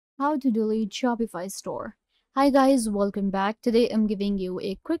How to delete Shopify store. Hi guys, welcome back. Today I'm giving you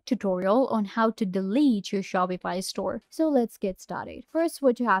a quick tutorial on how to delete your Shopify store. So let's get started. First,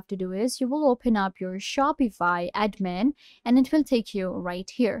 what you have to do is you will open up your Shopify admin and it will take you right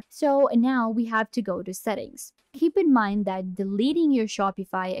here. So now we have to go to settings. Keep in mind that deleting your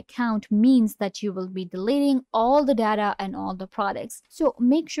Shopify account means that you will be deleting all the data and all the products. So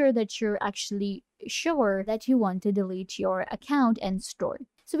make sure that you're actually sure that you want to delete your account and store.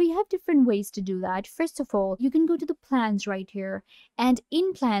 So we have different ways to do that. First of all, you can go to the plans right here. And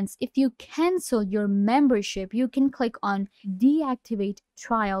in plans, if you cancel your membership, you can click on deactivate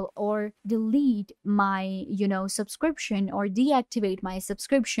trial or delete my, subscription or deactivate my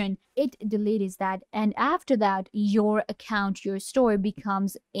subscription. It deletes that. And after that, your account, your store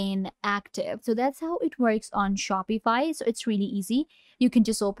becomes inactive. So that's how it works on Shopify. So it's really easy. You can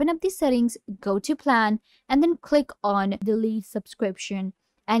just open up the settings, go to plan, and then click on delete subscription.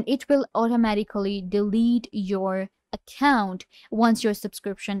 And it will automatically delete your account once your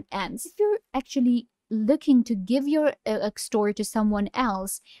subscription ends. If you're actually looking to give your store to someone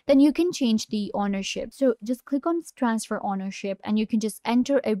else, then you can change the ownership. So just click on transfer ownership and you can just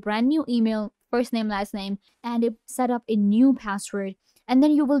enter a brand new email, first name, last name, and set up a new password. And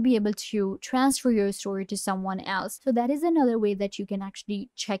then you will be able to transfer your store to someone else. So that is another way that you can actually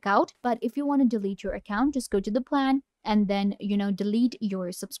check out. But if you want to delete your account, just go to the plan and then, delete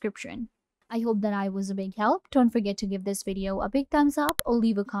your subscription. I hope that I was a big help. Don't forget to give this video a big thumbs up or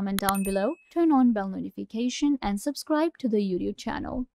leave a comment down below. Turn on bell notification and subscribe to the YouTube channel.